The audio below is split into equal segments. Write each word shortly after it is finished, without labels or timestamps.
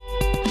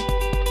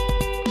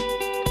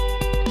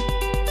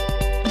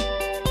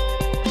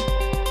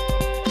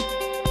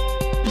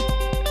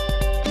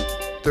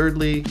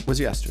thirdly was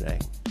yesterday.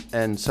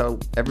 And so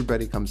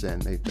everybody comes in.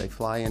 They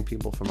fly in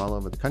people from all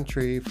over the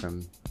country,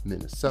 from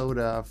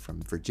Minnesota,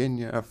 from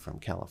Virginia, from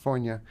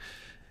California.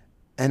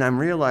 And I'm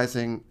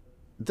realizing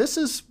this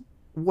is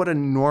what a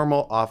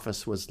normal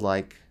office was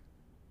like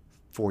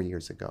 4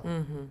 years ago.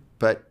 Mm-hmm.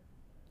 But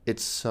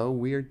it's so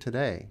weird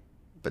today.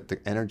 But the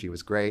energy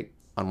was great.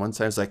 On one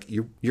side, it's like,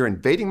 you're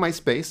invading my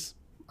space.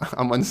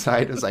 On one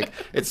side, it's like,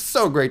 it's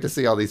so great to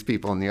see all these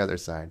people on the other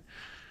side.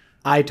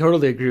 I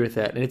totally agree with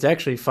that. And it's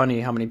actually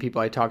funny how many people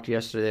I talked to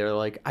yesterday are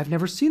like, I've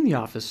never seen the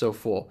office so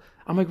full.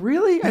 I'm like,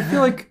 really? I feel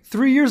like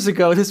 3 years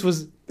ago, this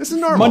is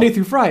normal. Monday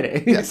through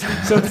Friday. Yes.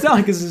 So it's not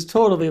like this is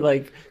totally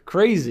like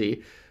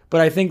crazy.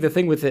 But I think the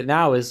thing with it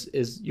now is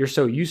you're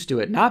so used to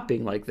it not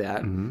being like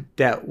that,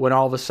 that when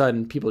all of a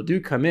sudden people do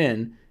come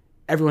in,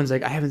 everyone's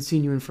like, I haven't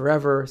seen you in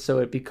forever. So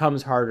it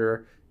becomes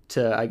harder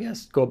to, I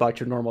guess, go about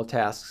your normal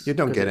tasks. You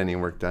don't get any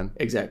work done.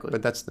 Exactly.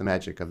 But that's the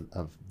magic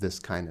of this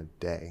kind of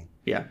day.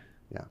 Yeah.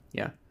 Yeah.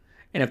 Yeah.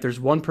 And if there's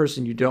one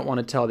person you don't want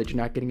to tell that you're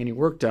not getting any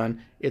work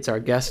done, it's our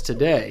guest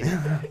today.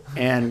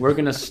 And we're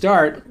going to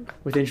start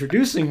with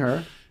introducing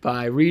her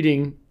by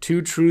reading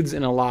 2 truths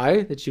and a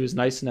lie that she was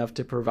nice enough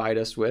to provide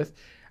us with.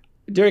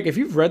 Derek, if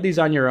you've read these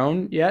on your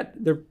own yet,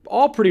 they're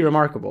all pretty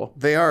remarkable.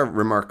 They are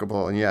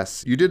remarkable, and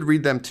yes. You did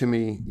read them to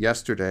me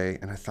yesterday,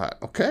 and I thought,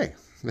 okay.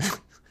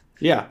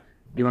 Yeah.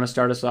 Do you want to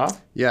start us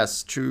off?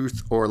 Yes.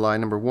 Truth or lie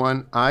number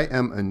 1, I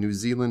am a New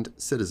Zealand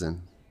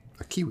citizen,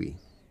 a Kiwi.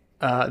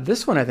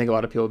 This one I think a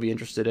lot of people will be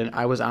interested in.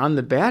 I was on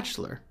The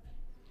Bachelor.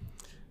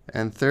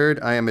 And third,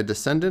 I am a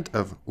descendant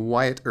of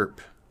Wyatt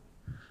Earp.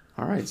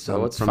 All right,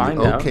 so let's from find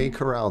the out. OK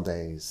Corral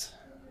days.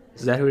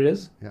 Is that who it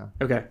is? Yeah.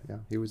 Okay. Yeah,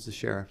 he was the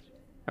sheriff.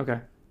 Okay.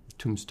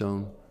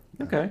 Tombstone.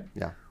 Okay.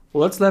 Yeah.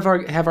 Well, let's have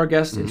our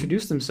guests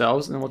introduce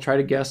themselves, and then we'll try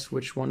to guess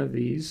which one of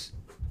these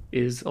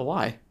is a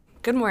lie.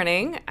 Good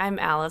morning. I'm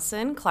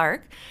Alison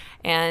Clark.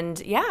 And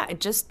yeah,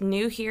 just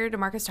new here to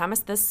Marcus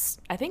Thomas. This,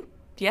 I think,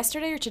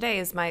 yesterday or today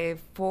is my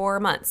 4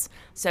 months.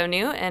 So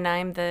new, and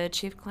I'm the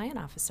Chief Client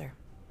Officer.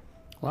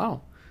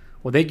 Wow.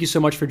 Well, thank you so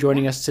much for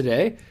joining us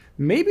today.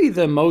 Maybe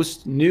the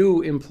most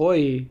new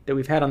employee that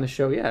we've had on the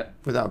show yet.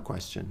 Without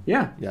question.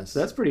 Yeah. Yes. So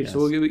that's pretty, yes. so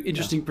we'll give you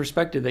interesting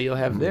perspective that you'll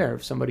have there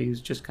of somebody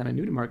who's just kind of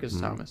new to Marcus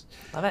Thomas.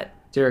 Love it.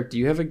 Derek, do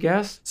you have a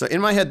guess? So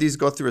in my head, these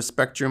go through a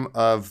spectrum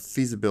of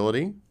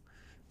feasibility.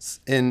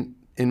 In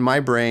my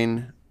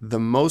brain, the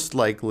most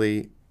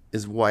likely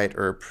is Wyatt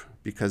Earp,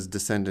 because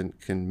descendant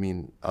can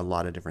mean a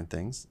lot of different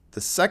things. The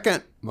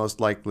second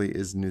most likely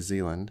is New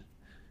Zealand.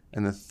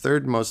 And the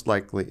third most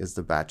likely is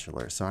The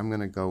Bachelor. So I'm going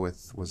to go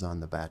with was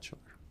on The Bachelor.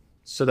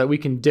 So that we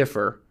can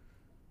differ,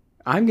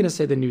 I'm going to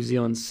say the New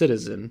Zealand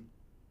citizen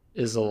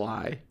is a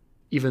lie,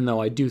 even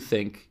though I do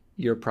think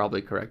you're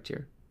probably correct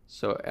here.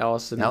 So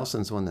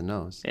Allison's the one that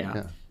knows.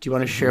 Yeah. Do you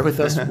want to share with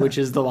us which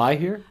is the lie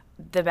here?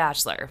 The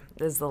Bachelor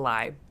is the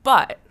lie.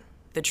 But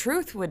the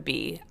truth would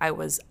be I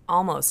was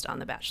almost on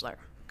The Bachelor.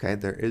 Okay,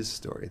 there is a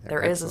story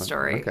there. There is a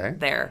story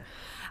there.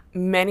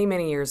 Many,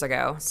 many years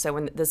ago, so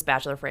when this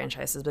Bachelor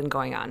franchise has been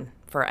going on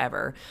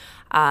forever,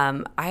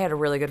 I had a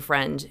really good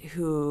friend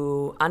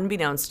who,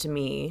 unbeknownst to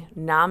me,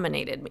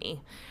 nominated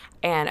me.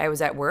 And I was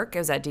at work, I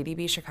was at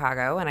DDB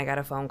Chicago, and I got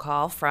a phone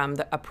call from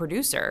a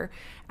producer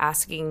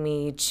asking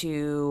me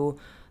to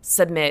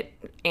submit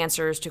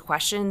answers to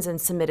questions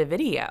and submit a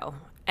video.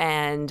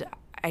 And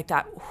I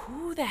thought,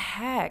 who the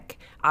heck?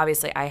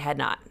 Obviously, I had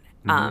not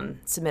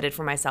submitted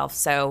for myself.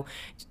 So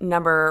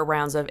number of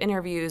rounds of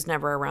interviews,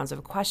 number of rounds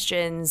of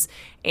questions,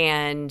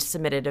 and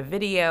submitted a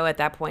video at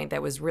that point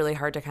that was really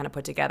hard to kind of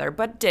put together,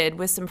 but did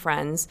with some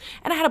friends.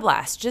 And I had a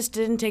blast, just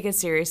didn't take it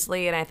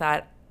seriously. And I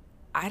thought,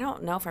 I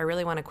don't know if I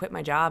really want to quit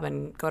my job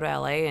and go to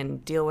LA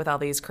and deal with all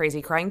these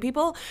crazy crying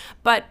people.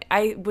 But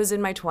I was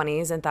in my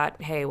 20s and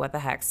thought, hey, what the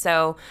heck?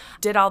 So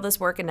did all this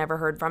work and never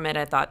heard from it.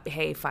 I thought,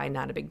 hey, fine,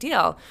 not a big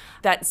deal.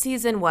 That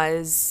season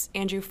was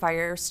Andrew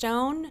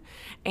Firestone,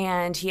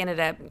 and he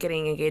ended up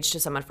getting engaged to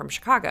someone from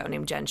Chicago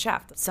named Jen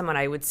Sheff, someone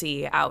I would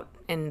see out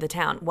in the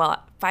town.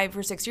 Well, 5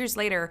 or 6 years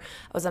later,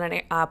 I was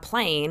on a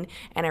plane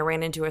and I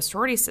ran into a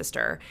sorority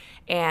sister,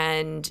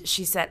 and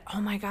she said, oh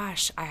my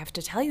gosh, I have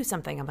to tell you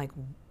something. I'm like,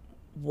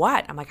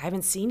 what? I'm like, I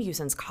haven't seen you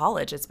since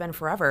college. It's been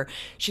forever.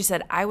 She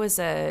said, I was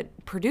a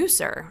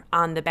producer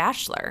on The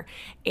Bachelor,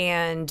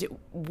 and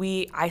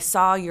I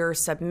saw your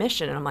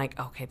submission, and I'm like,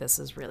 okay, this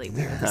is really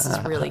weird. This is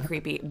really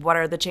creepy. What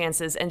are the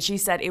chances? And she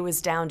said it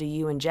was down to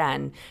you and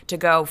Jen to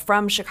go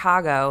from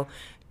Chicago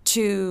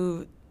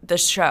to the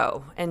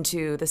show and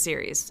to the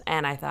series.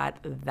 And I thought,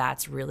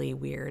 that's really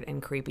weird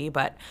and creepy,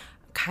 but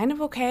kind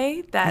of okay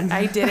that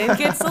I didn't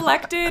get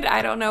selected.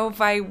 I don't know if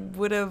I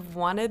would have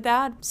wanted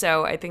that.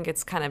 So I think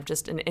it's kind of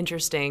just an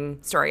interesting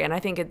story. And I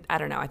think I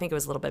don't know, I think it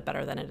was a little bit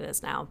better than it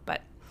is now.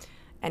 But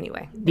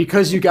anyway.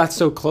 Because you got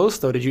so close,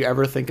 though, did you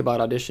ever think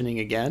about auditioning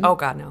again? Oh,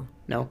 God, no.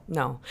 No?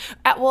 No.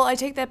 Well, I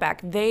take that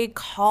back. They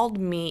called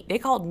me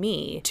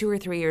 2 or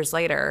 3 years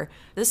later.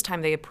 This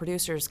time the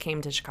producers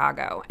came to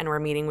Chicago and were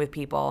meeting with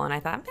people. And I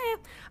thought,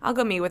 I'll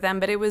go meet with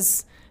them. But it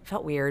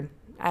felt weird.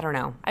 I don't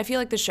know. I feel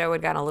like the show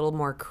had gotten a little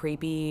more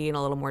creepy and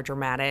a little more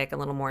dramatic, a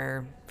little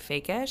more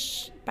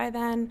fake-ish by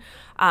then.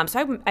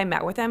 So I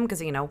met with him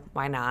because,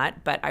 why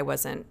not? But I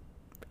wasn't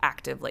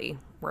actively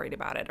worried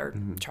about it or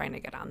trying to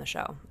get on the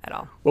show at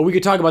all. Well, we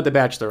could talk about The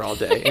Bachelor all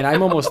day, and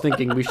I'm almost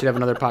thinking we should have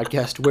another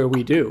podcast where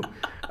we do.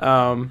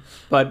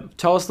 But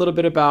tell us a little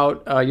bit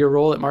about your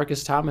role at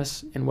Marcus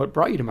Thomas and what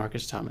brought you to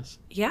Marcus Thomas.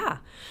 Yeah.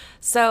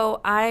 So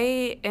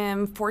I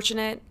am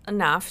fortunate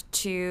enough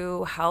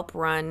to help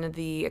run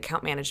the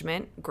account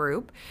management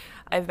group.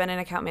 I've been in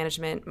account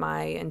management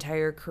my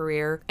entire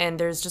career, and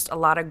there's just a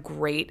lot of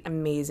great,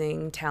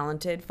 amazing,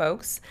 talented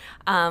folks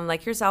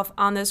like yourself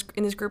in this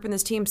group, in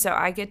this team. So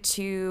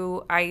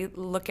I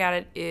look at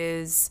it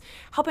as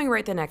helping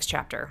write the next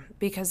chapter,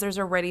 because there's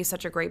already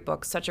such a great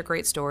book, such a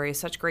great story,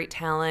 such great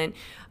talent,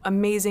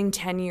 amazing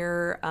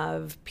tenure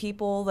of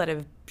people that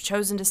have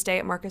chosen to stay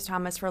at Marcus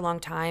Thomas for a long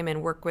time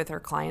and work with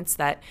our clients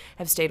that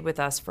have stayed with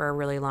us for a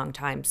really long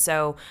time.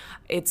 So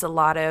it's a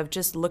lot of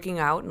just looking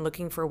out and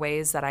looking for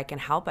ways that I can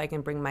help. I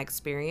can bring my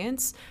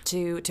experience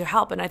to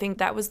help. And I think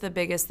that was the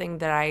biggest thing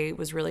that I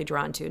was really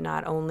drawn to,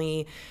 not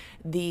only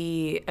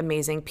the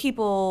amazing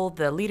people,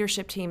 the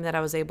leadership team that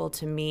I was able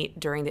to meet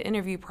during the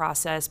interview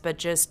process, but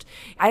just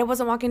I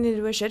wasn't walking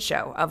into a shit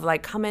show of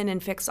like, come in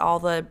and fix all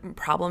the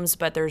problems,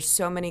 but there's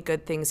so many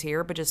good things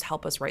here, but just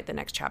help us write the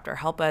next chapter,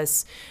 help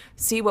us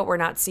see what we're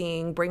not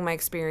seeing, bring my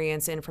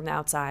experience in from the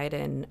outside.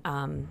 And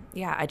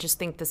I just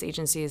think this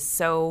agency is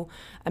so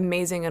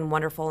amazing and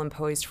wonderful and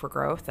poised for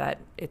growth that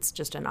it's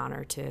just an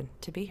honor to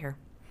be here.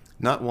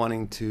 Not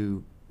wanting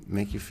to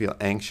make you feel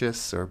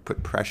anxious or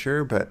put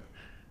pressure, but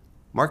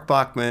Mark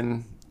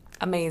Bachman,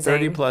 amazing,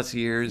 30 plus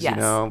years, yes.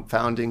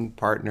 Founding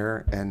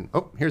partner, and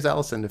here's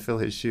Alison to fill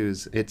his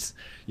shoes.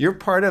 You're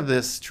part of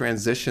this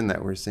transition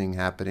that we're seeing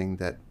happening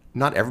that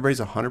not everybody's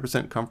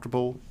 100%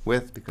 comfortable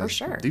with, because for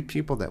sure. The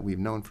people that we've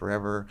known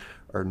forever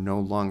are no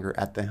longer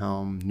at the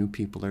helm. New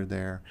people are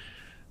there.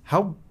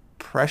 How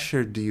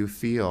pressured do you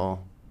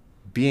feel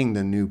being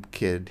the new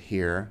kid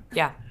here?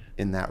 Yeah.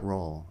 In that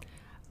role?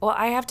 Well,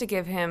 I have to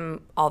give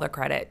him all the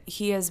credit.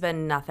 He has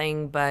been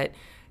nothing but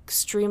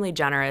extremely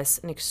generous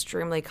and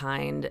extremely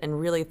kind and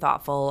really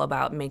thoughtful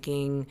about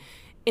making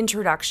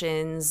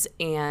introductions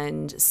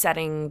and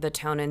setting the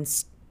tone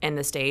and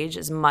the stage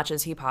as much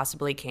as he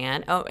possibly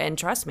can. Oh, and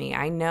trust me,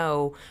 I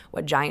know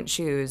what giant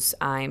shoes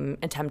I'm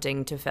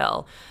attempting to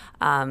fill.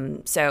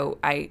 So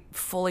I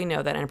fully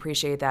know that and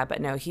appreciate that.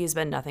 But no, he's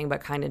been nothing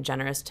but kind and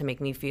generous to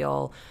make me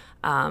feel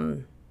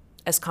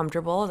as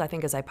comfortable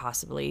as I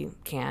possibly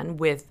can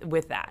with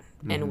that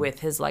and with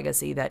his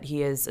legacy that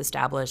he has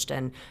established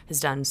and has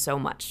done so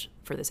much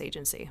for this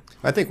agency.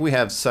 I think we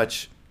have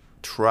such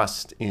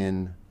trust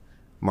in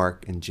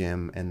Mark and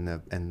Jim and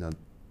the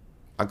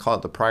I call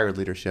it the prior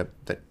leadership,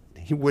 that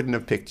he wouldn't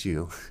have picked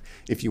you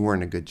if you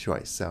weren't a good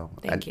choice. So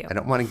Thank you. I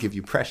don't want to give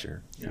you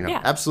pressure.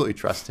 Yeah. Absolutely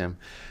trust him.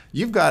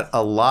 You've got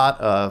a lot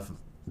of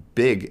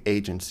big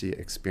agency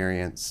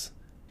experience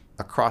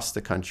across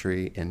the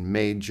country in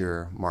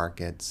major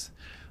markets.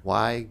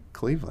 Why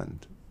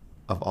Cleveland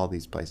of all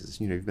these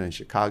places? You've been in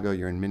Chicago,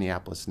 you're in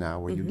Minneapolis now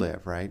where you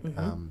live, right?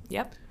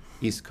 Yep.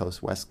 East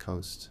Coast, West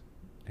Coast.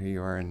 Here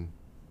you are in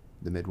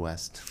the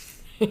Midwest,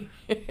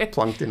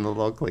 plunked in the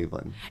little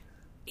Cleveland.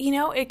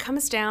 It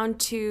comes down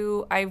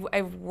to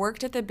I've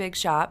worked at the big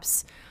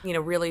shops,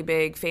 really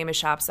big, famous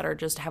shops that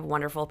just have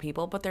wonderful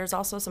people, but there's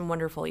also some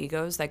wonderful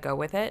egos that go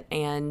with it.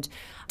 And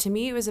to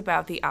me, it was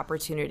about the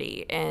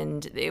opportunity,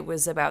 and it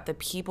was about the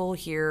people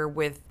here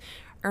with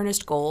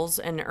earnest goals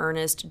and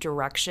earnest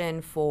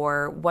direction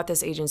for what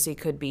this agency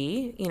could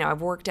be.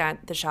 I've worked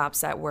at the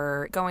shops that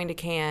were going to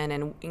Cannes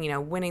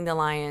and, winning the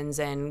Lions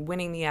and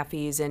winning the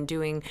Effies and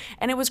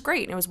it was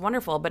great and it was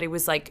wonderful, but it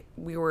was like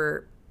we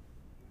were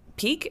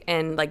peak,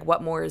 and like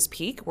what more is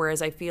peak?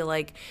 Whereas I feel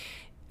like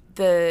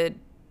the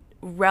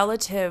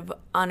relative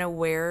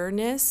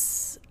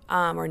unawareness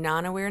or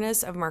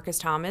non-awareness of Marcus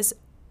Thomas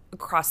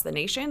across the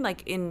nation,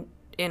 like in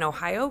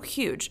Ohio,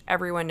 huge.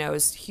 Everyone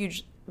knows,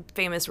 huge,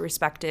 famous,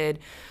 respected,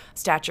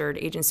 statured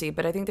agency.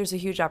 But I think there's a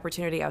huge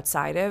opportunity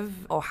outside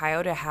of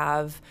Ohio to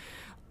have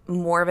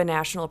more of a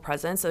national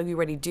presence. So we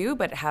already do,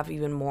 but have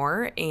even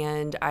more.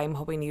 And I'm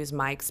hoping to use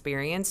my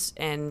experience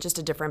and just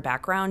a different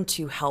background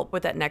to help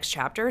with that next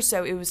chapter.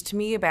 So it was, to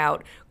me,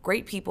 about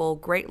great people,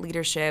 great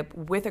leadership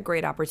with a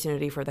great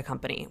opportunity for the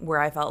company, where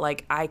I felt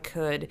like I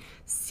could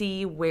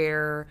see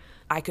where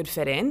I could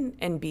fit in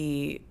and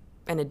be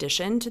an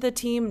addition to the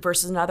team,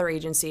 versus another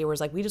agency where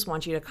it's like, we just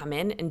want you to come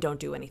in and don't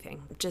do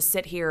anything. Just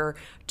sit here,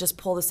 just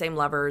pull the same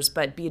levers,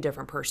 but be a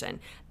different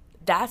person.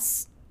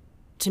 That's,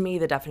 to me,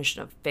 the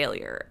definition of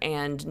failure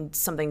and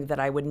something that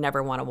I would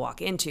never want to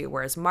walk into.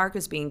 Whereas Mark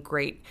is being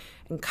great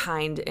and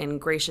kind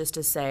and gracious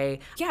to say,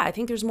 yeah, I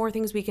think there's more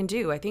things we can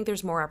do. I think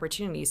there's more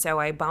opportunity. So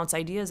I bounce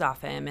ideas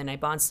off him and I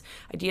bounce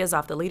ideas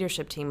off the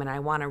leadership team. And I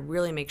want to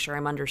really make sure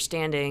I'm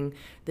understanding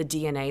the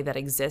DNA that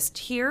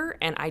exists here.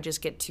 And I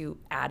just get to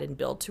add and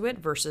build to it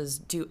versus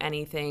do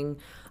anything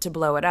to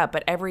blow it up.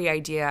 But every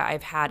idea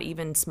I've had,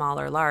 even small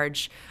or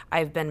large,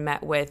 I've been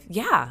met with,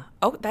 yeah,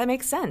 oh, that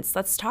makes sense.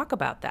 Let's talk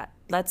about that.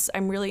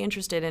 I'm really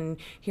interested in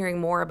hearing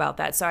more about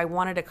that. So I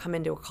wanted to come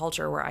into a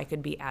culture where I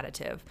could be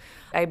additive.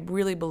 I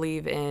really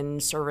believe in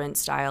servant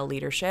style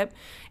leadership.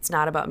 It's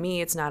not about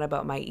me. It's not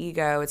about my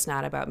ego. It's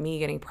not about me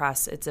getting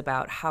press. It's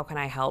about how can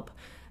I help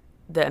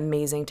the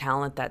amazing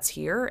talent that's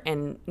here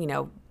and,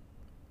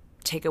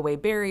 take away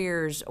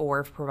barriers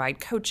or provide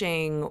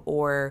coaching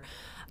or,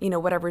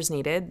 whatever's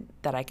needed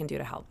that I can do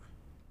to help.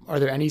 Are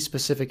there any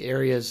specific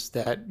areas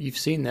that you've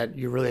seen that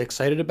you're really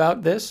excited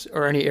about this,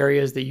 or any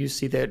areas that you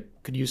see that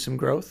could use some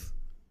growth?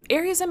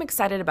 Areas I'm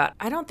excited about.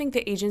 I don't think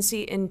the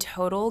agency in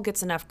total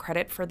gets enough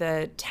credit for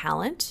the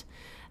talent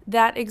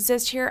that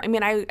exists here. I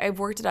mean, I've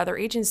worked at other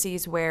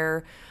agencies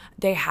where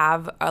they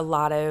have a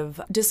lot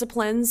of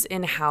disciplines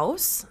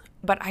in-house,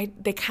 but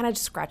they kind of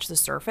scratch the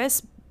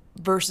surface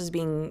versus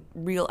being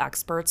real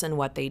experts in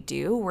what they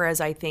do.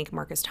 Whereas I think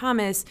Marcus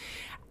Thomas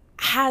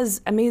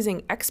has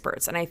amazing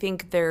experts. And I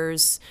think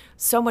there's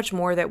so much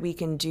more that we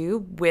can do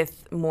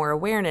with more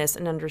awareness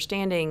and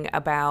understanding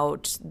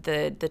about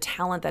the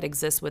talent that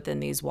exists within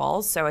these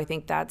walls. So I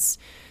think that's,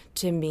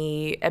 to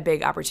me, a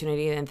big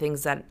opportunity and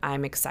things that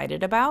I'm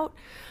excited about.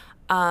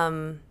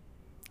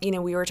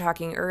 We were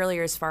talking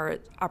earlier as far as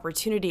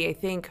opportunity.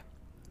 I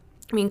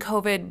mean,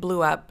 COVID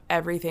blew up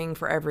everything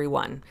for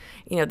everyone,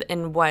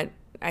 and what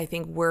I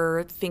think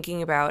we're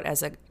thinking about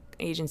as an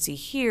agency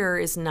here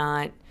is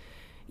not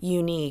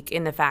unique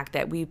in the fact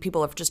that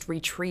people have just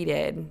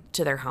retreated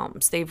to their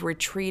homes. They've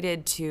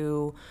retreated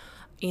to,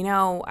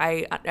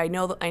 I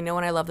know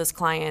when I love this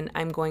client,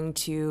 I'm going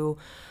to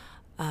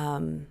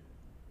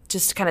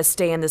just kind of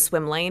stay in the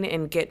swim lane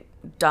and get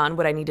done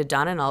what I need to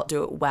done, and I'll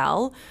do it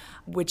well,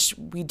 which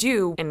we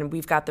do, and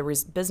we've got the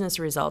business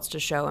results to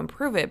show and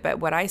prove it. But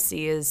what I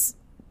see is,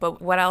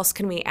 but what else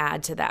can we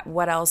add to that?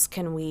 What else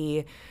can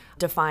we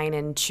define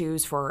and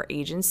choose for our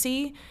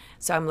agency?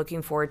 So I'm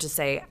looking forward to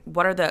say,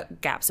 what are the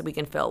gaps that we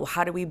can fill?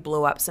 How do we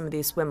blow up some of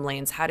these swim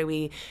lanes? How do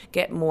we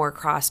get more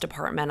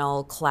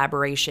cross-departmental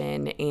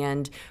collaboration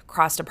and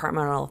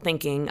cross-departmental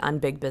thinking on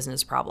big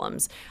business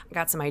problems? I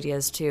got some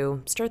ideas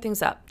to stir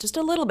things up just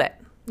a little bit.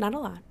 Not a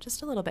lot,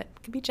 just a little bit.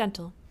 It can be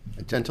gentle.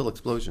 A gentle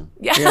explosion.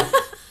 Yeah.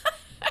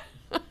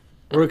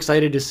 We're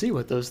excited to see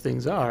what those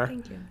things are.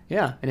 Thank you.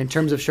 Yeah, and in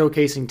terms of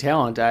showcasing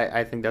talent,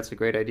 I think that's a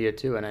great idea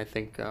too. And I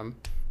think,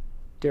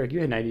 Derek, you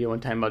had an idea one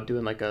time about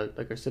doing like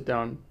a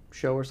sit-down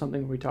show or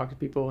something where we talk to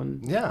people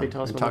and they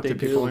tell us what they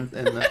do.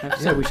 I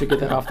said we should get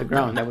that off the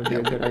ground. That would be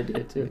a good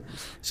idea too.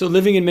 So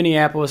living in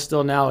Minneapolis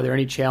still now, are there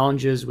any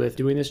challenges with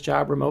doing this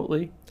job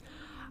remotely?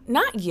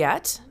 Not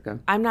yet.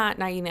 Okay. I'm not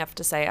naive enough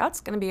to say,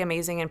 it's going to be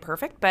amazing and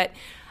perfect. But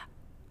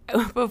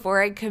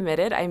before I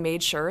committed, I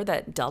made sure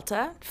that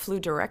Delta flew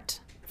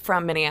direct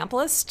from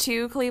Minneapolis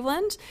to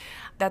Cleveland.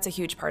 That's a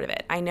huge part of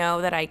it. I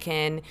know that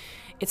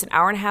it's an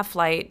hour-and-a-half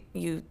flight.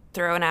 You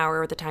throw an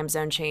hour with the time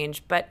zone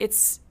change, but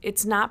it's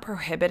not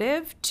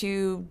prohibitive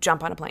to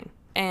jump on a plane.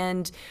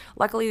 And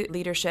luckily,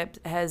 leadership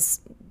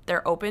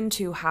they're open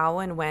to how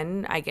and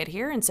when I get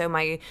here. And so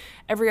my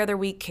every other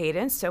week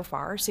cadence so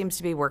far seems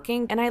to be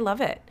working, and I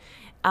love it.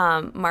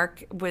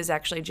 Mark was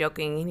actually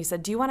joking, and he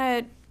said, do you want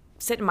to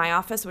sit in my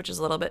office, which is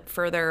a little bit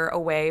further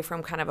away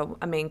from kind of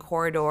a main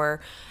corridor?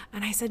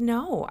 And I said,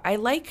 no, I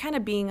like kind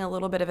of being a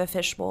little bit of a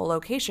fishbowl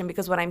location,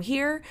 because when I'm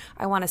here,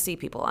 I want to see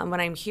people. And when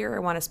I'm here, I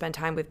want to spend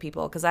time with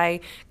people, because I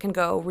can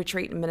go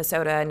retreat in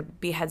Minnesota and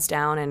be heads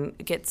down and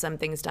get some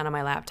things done on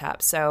my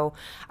laptop. So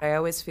I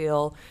always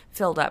feel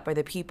filled up by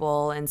the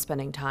people and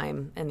spending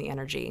time and the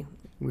energy.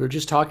 We were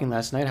just talking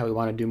last night how we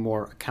want to do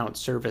more account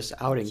service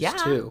outings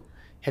too.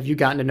 Have you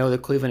gotten to know the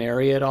Cleveland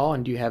area at all,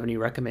 and do you have any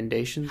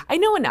recommendations? I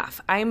know enough.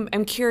 I'm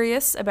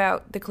curious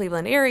about the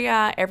Cleveland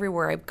area.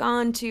 Everywhere I've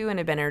gone to and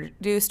have been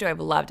introduced to, I've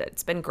loved it.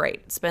 It's been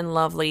great. It's been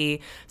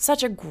lovely.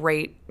 Such a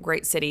great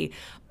city.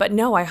 But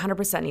no, I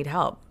 100% need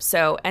help.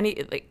 So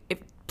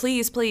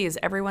please,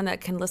 everyone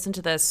that can listen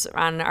to this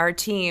on our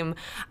team,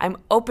 I'm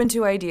open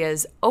to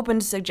ideas, open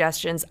to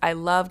suggestions. I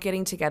love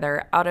getting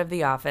together out of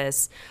the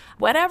office.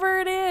 Whatever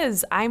it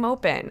is, I'm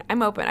open.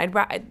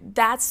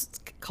 That's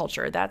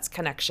culture, that's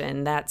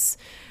connection, that's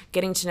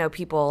getting to know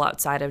people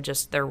outside of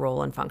just their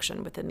role and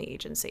function within the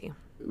agency.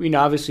 We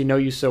obviously know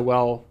you so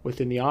well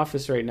within the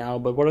office right now,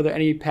 but what are there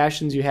any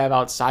passions you have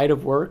outside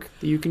of work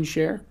that you can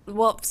share?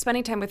 Well,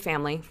 spending time with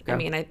family. Okay. I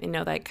mean, I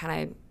know that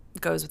kind of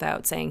goes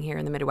without saying here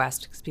in the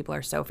Midwest because people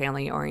are so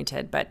family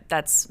oriented, but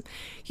that's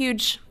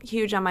huge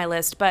on my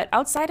list. But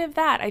outside of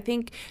that, I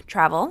think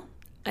travel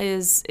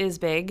is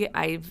big.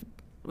 I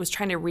was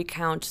trying to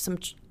recount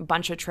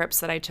bunch of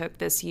trips that I took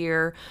this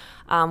year.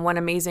 One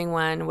amazing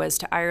one was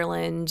to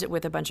Ireland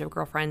with a bunch of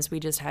girlfriends. We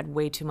just had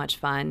way too much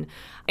fun.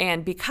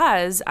 And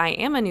because I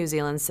am a New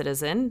Zealand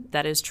citizen,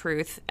 that is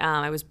truth,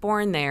 I was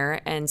born there.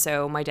 And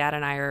so my dad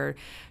and I are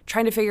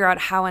trying to figure out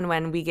how and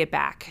when we get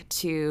back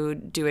to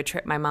do a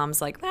trip. My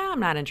mom's like, I'm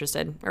not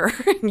interested, or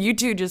you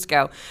two just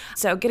go.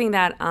 So getting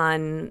that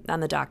on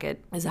the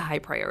docket is a high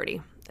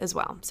priority as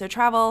well. So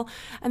travel.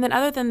 And then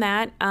other than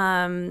that,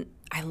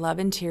 I love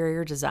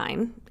interior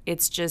design.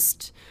 It's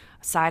just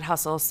side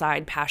hustle,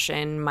 side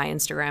passion. My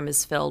Instagram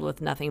is filled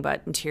with nothing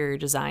but interior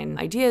design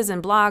ideas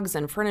and blogs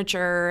and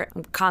furniture.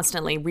 I'm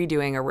constantly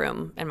redoing a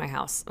room in my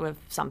house with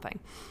something.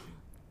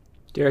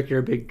 Derek, you're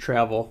a big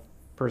travel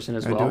person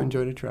as well. I do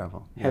enjoy to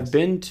travel. Have yes.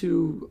 been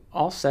to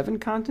all 7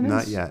 continents?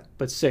 Not yet.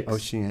 But 6.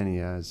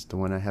 Oceania is the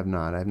one I have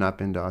not. I have not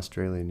been to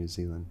Australia and New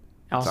Zealand.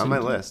 It's Alison, on my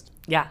list.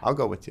 Yeah. I'll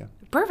go with you.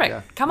 Perfect.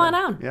 Yeah. Come on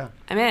down. Yeah.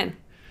 I'm in.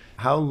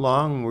 How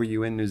long were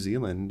you in New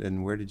Zealand,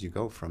 and where did you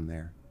go from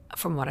there?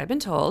 From what I've been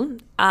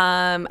told,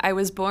 I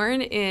was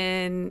born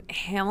in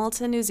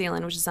Hamilton, New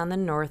Zealand, which is on the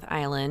North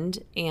Island.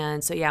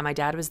 And so, yeah, my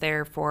dad was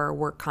there for a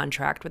work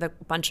contract with a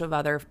bunch of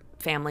other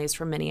families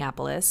from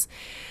Minneapolis.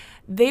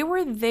 They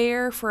were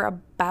there for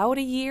about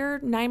a year,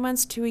 9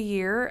 months to a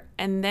year,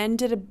 and then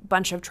did a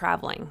bunch of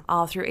traveling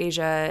all through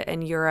Asia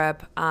and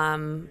Europe.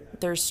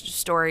 There's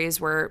stories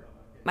where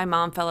my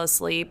mom fell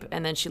asleep,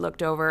 and then she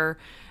looked over,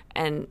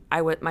 and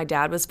my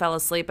dad fell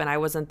asleep, and I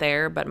wasn't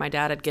there, but my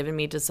dad had given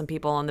me to some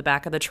people on the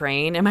back of the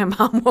train, and my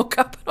mom woke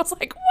up and was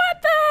like,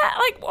 what the?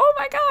 Like, oh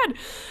my God.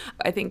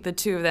 I think the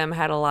two of them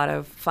had a lot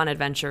of fun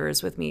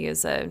adventures with me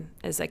as a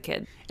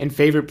kid. And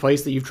favorite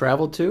place that you've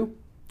traveled to?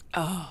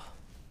 Oh,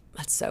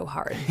 that's so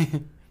hard.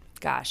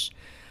 Gosh.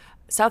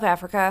 South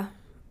Africa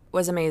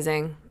was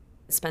amazing.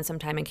 Spent some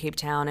time in Cape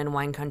Town and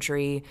wine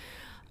country.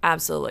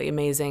 Absolutely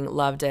amazing.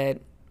 Loved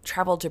it.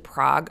 Traveled to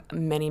Prague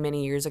many,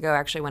 many years ago,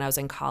 actually, when I was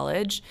in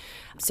college.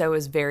 So it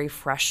was very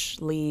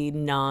freshly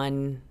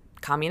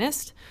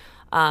non-communist.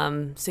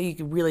 So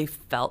you really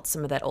felt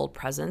some of that old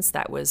presence.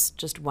 That was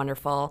just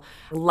wonderful.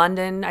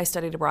 London, I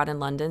studied abroad in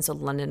London, so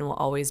London will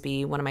always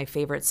be one of my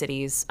favorite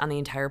cities on the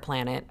entire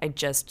planet. I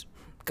just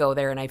go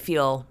there and I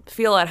feel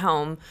at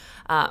home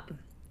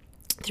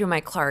through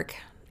my Clark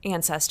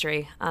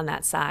ancestry on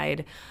that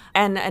side.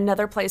 And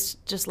another place,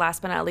 just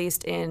last but not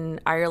least,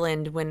 in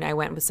Ireland, when I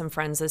went with some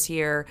friends this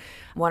year,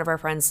 one of our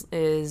friends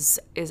is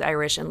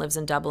Irish and lives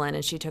in Dublin,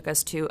 and she took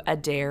us to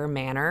Adair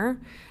Manor.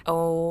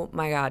 Oh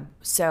my God.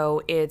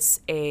 So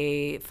it's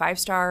a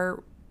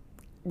 5-star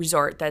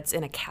resort that's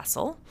in a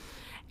castle,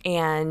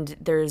 and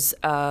there's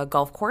a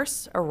golf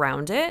course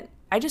around it.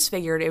 I just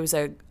figured it was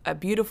a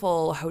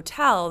beautiful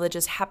hotel that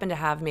just happened to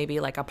have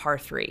maybe like a par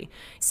 3.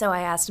 So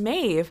I asked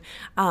Maeve,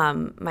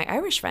 my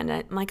Irish friend,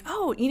 I'm like,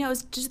 oh,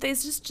 is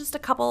just a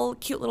couple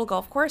cute little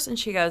golf course? And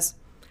she goes,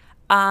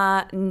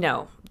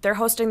 no, they're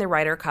hosting the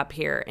Ryder Cup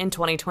here in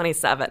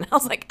 2027. I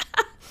was like,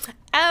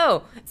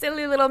 oh,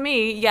 silly little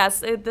me.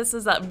 Yes, this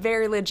is a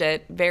very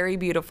legit, very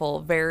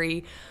beautiful,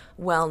 very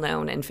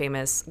well-known and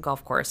famous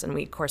golf course. And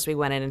we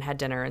went in and had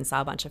dinner and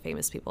saw a bunch of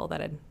famous people that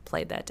had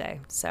played that day.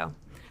 So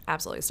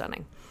absolutely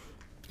stunning.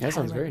 That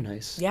sounds very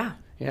nice. Yeah.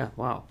 Yeah,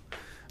 wow.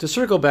 To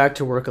circle back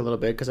to work a little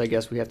bit, because I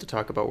guess we have to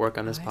talk about work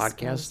on this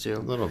podcast too. A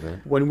little bit.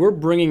 When we're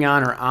bringing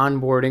on or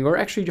onboarding or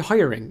actually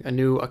hiring a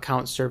new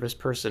account service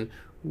person,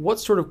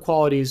 what sort of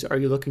qualities are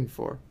you looking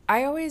for?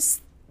 I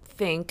always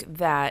think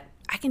that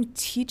I can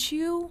teach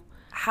you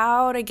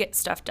how to get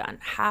stuff done,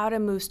 how to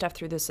move stuff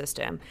through the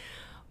system.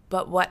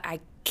 But what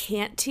I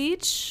can't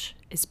teach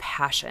is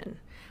passion.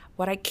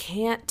 What I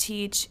can't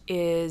teach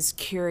is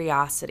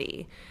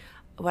curiosity.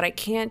 What I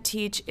can't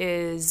teach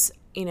is,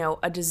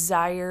 a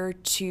desire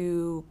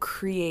to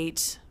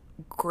create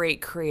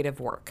great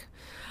creative work.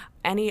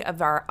 Any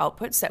of our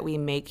outputs that we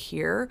make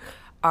here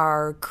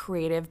are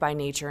creative by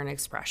nature and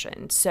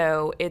expression.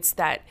 So it's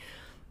that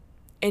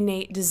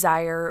innate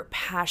desire,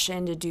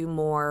 passion to do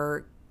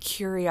more,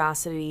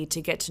 curiosity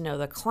to get to know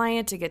the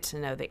client, to get to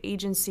know the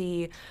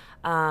agency,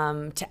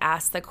 to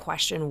ask the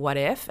question, what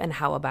if and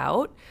how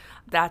about?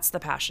 That's the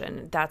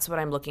passion. That's what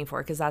I'm looking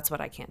for, because that's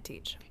what I can't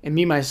teach. And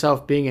me,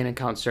 myself, being in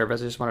account service,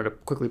 I just wanted to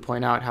quickly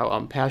point out how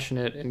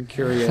passionate and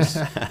curious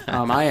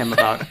I am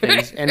about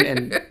things,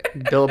 and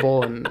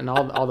billable and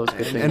all those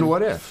good things. And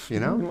what if,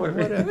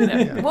 What if?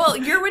 Yeah. Well,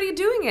 you're already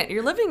doing it.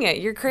 You're living it.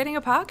 You're creating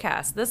a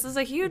podcast. This is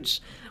a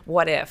huge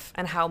what if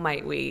and how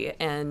might we,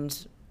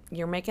 and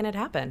you're making it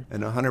happen.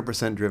 And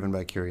 100% driven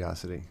by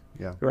curiosity.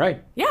 Yeah.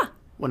 Right. Yeah.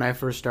 When I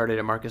first started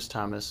at Marcus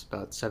Thomas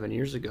about 7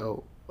 years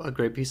ago, a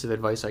great piece of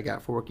advice I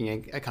got for working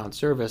in account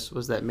service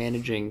was that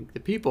managing the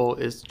people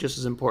is just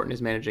as important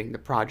as managing the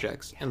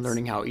projects, and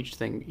learning how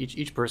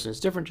each person is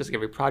different, just like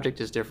every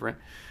project is different.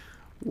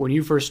 When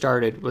you first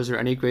started, was there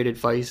any great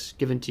advice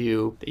given to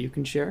you that you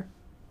can share?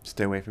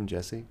 Stay away from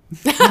Jesse.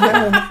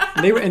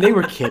 They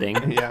were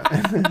kidding.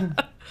 Yeah.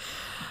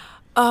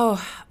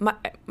 Oh,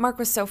 Mark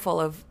was so full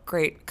of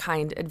great,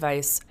 kind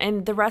advice.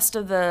 And the rest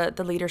of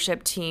the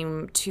leadership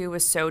team, too,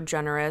 was so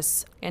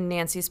generous. And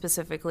Nancy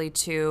specifically,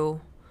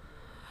 too.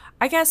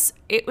 I guess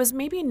it was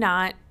maybe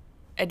not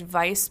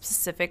advice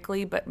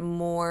specifically, but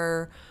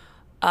more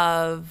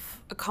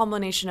of a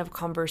culmination of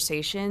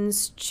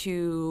conversations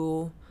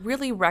to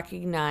really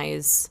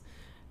recognize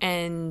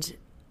and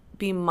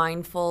be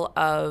mindful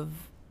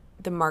of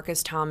the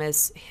Marcus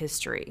Thomas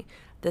history.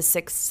 the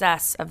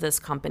success of this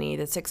company,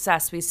 the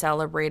success we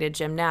celebrated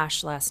Jim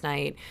Nash last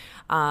night,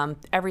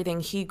 everything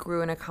he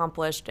grew and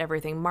accomplished,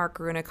 everything Mark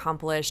grew and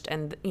accomplished,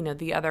 and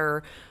the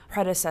other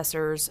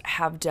predecessors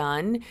have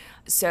done.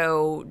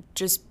 So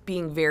just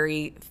being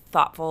very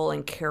thoughtful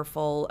and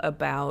careful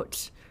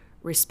about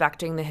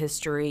respecting the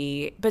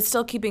history, but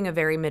still keeping a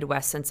very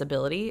Midwest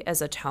sensibility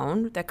as a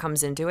tone that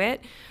comes into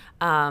it.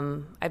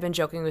 I've been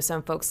joking with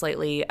some folks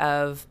lately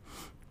of,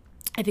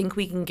 I think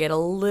we can get a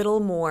little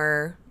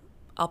more,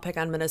 I'll pick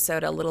on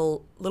Minnesota, a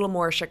little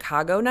more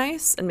Chicago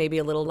nice and maybe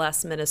a little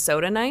less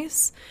Minnesota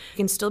nice. We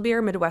can still be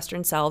our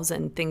Midwestern selves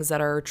and things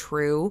that are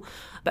true,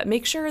 but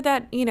make sure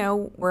that,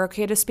 we're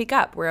okay to speak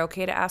up. We're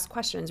okay to ask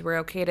questions. We're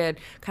okay to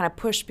kind of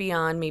push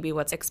beyond maybe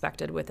what's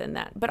expected within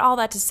that. But all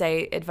that to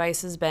say,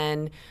 advice has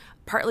been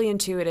partly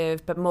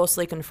intuitive, but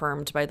mostly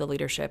confirmed by the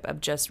leadership of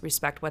just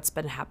respect what's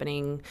been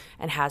happening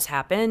and has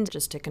happened,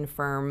 just to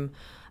confirm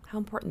how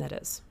important that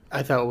is.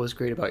 I thought what was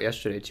great about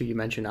yesterday, too, you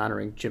mentioned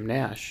honoring Jim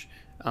Nash.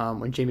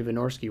 When Jamie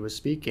Wynorski was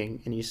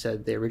speaking, and he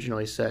said, they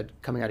originally said,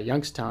 coming out of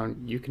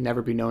Youngstown, you can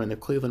never be known in the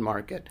Cleveland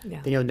market.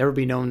 Yeah. Then you'll never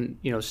be known,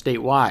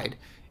 statewide.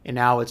 And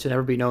now it's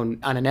never be known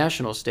on a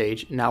national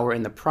stage. Now we're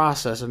in the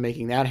process of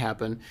making that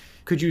happen.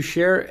 Could you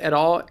share at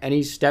all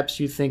any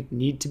steps you think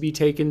need to be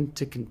taken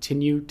to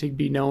continue to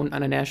be known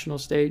on a national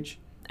stage?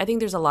 I think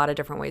there's a lot of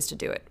different ways to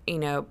do it.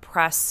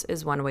 Press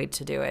is one way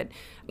to do it.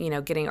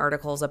 Getting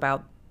articles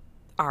about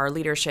our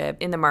leadership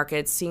in the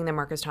market, seeing the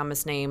Marcus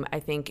Thomas name. I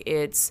think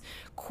it's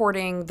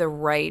courting the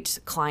right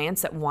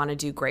clients that want to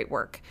do great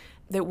work,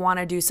 that want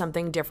to do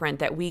something different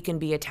that we can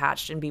be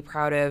attached and be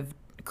proud of,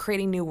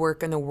 creating new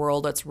work in the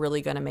world that's really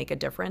going to make a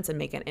difference and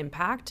make an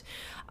impact.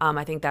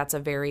 I think that's a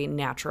very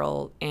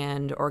natural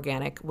and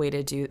organic way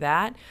to do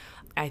that.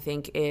 I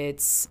think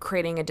it's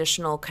creating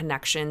additional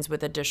connections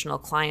with additional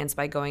clients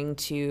by going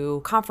to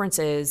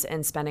conferences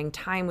and spending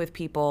time with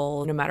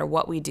people no matter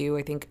what we do.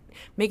 I think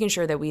making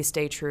sure that we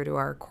stay true to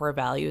our core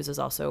values is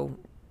also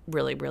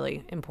really,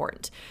 really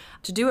important.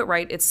 To do it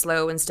right, it's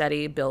slow and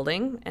steady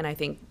building, and I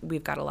think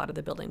we've got a lot of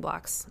the building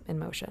blocks in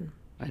motion.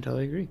 I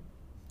totally agree.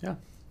 Yeah.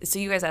 So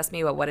you guys asked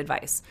me about what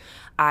advice.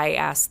 I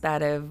asked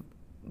that of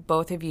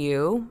both of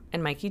you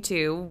and Mikey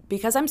too,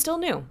 because I'm still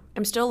new.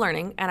 I'm still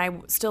learning, and I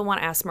still want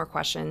to ask more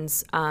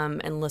questions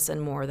and listen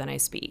more than I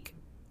speak.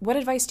 What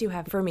advice do you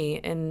have for me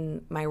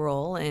in my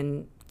role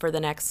and for the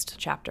next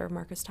chapter of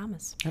Marcus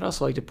Thomas? I'd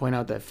also like to point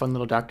out that fun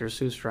little Dr.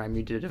 Seuss rhyme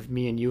you did of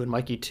me and you and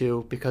Mikey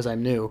too, because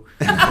I'm new.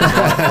 It was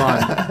a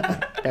lot of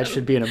fun. That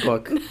should be in a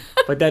book.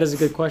 But that is a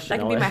good question.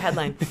 That can be my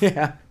headline.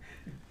 Yeah.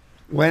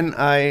 When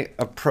I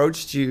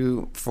approached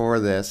you for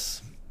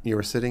this, you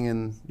were sitting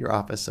in your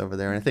office over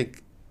there, and I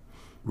think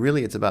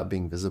really it's about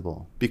being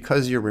visible.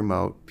 Because you're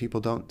remote, people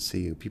don't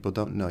see you, people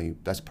don't know you.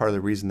 That's part of the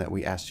reason that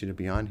we asked you to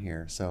be on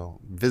here. So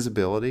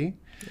visibility.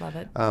 Love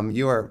it.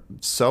 You are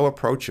so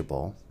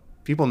approachable.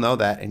 People know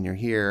that, and you're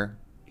here,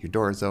 your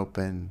door is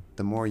open.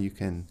 The more you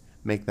can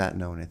make that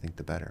known, I think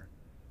the better.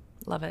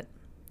 Love it.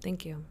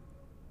 Thank you.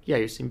 Yeah,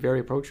 you seem very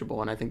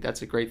approachable, and I think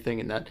that's a great thing,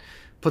 and that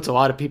puts a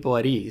lot of people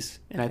at ease.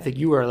 And I think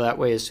you were that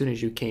way as soon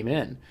as you came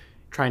in,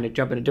 trying to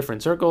jump into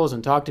different circles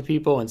and talk to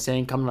people and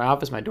saying, come to my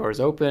office, my door is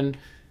open.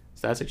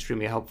 So that's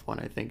extremely helpful,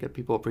 and I think that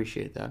people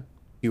appreciate that.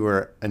 You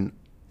were an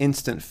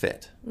instant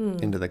fit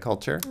into the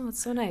culture. Oh,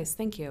 it's so nice.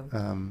 Thank you.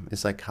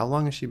 It's like, how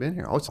long has she been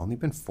here? Oh, it's only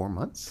been 4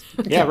 months?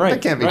 Yeah, right.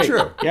 That can't be right.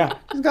 true. Yeah.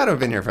 She's got to have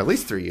been here for at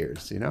least 3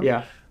 years,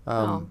 Yeah.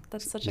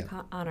 That's such an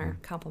honor,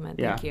 compliment.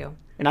 Yeah. Thank you.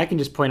 And I can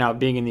just point out,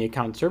 being in the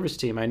account service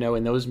team, I know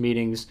in those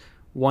meetings,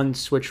 one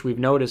switch we've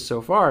noticed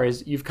so far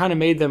is you've kind of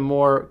made them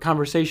more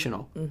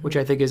conversational, which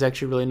I think is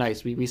actually really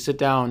nice. We sit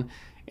down,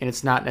 and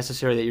it's not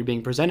necessarily that you're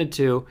being presented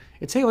to.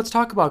 It's, hey, let's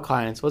talk about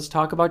clients. Let's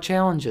talk about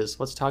challenges.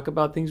 Let's talk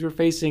about things we're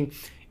facing.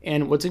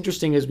 And what's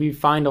interesting is we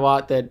find a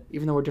lot that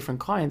even though we're different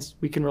clients,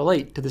 we can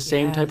relate to the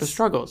same type of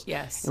struggles.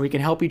 Yes. And we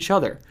can help each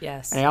other.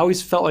 Yes. And I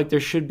always felt like there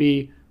should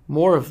be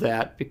more of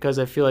that, because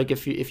I feel like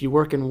if you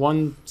work in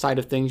one side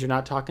of things, you're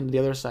not talking to the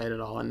other side at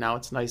all. And now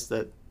it's nice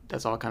that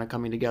that's all kind of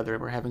coming together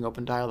and we're having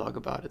open dialogue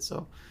about it.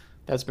 So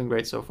that's been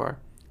great so far.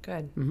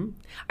 Good. Mm-hmm.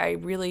 I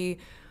really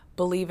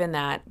believe in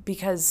that,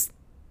 because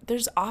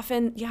there's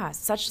often,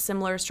 such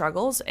similar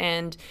struggles.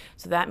 And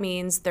so that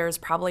means there's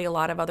probably a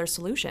lot of other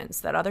solutions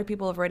that other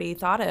people have already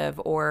thought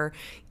of, or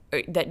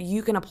that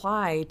you can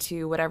apply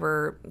to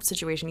whatever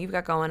situation you've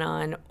got going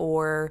on,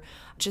 or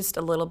just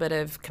a little bit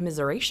of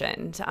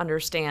commiseration to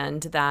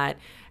understand that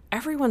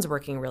everyone's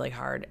working really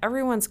hard.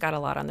 Everyone's got a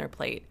lot on their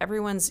plate.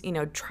 Everyone's,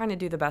 trying to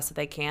do the best that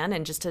they can,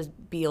 and just to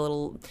be a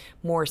little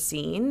more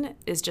seen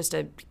is just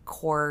a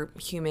core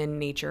human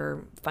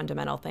nature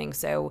fundamental thing.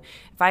 So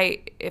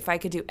if I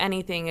could do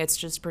anything, it's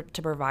just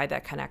to provide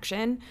that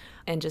connection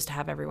and just to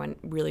have everyone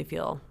really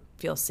feel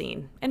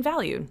seen and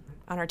valued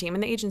on our team,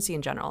 and the agency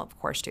in general, of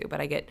course, too.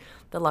 But I get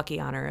the lucky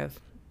honor of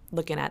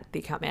looking at the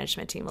account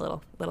management team a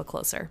little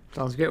closer.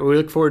 Sounds good. We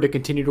look forward to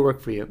continue to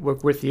work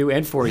with you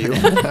and for you.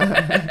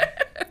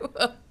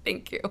 Well,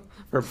 thank you.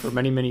 For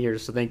many, many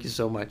years. So thank you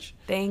so much.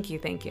 Thank you.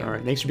 All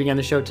right. Thanks for being on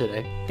the show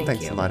today.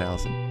 Thanks a lot,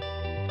 Alison.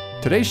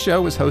 Today's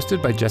show was hosted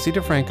by Jesse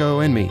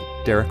DeFranco and me,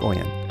 Derek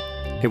Oyen.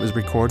 It was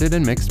recorded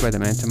and mixed by the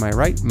man to my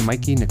right,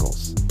 Mikey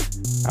Nichols.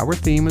 Our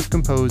theme was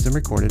composed and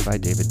recorded by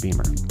David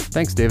Beamer.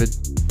 Thanks, David.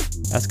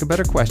 Ask a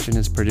Better Question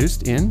is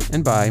produced in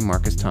and by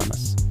Marcus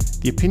Thomas.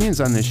 The opinions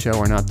on this show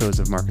are not those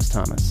of Marcus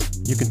Thomas.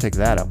 You can take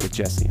that up with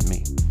Jesse and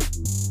me.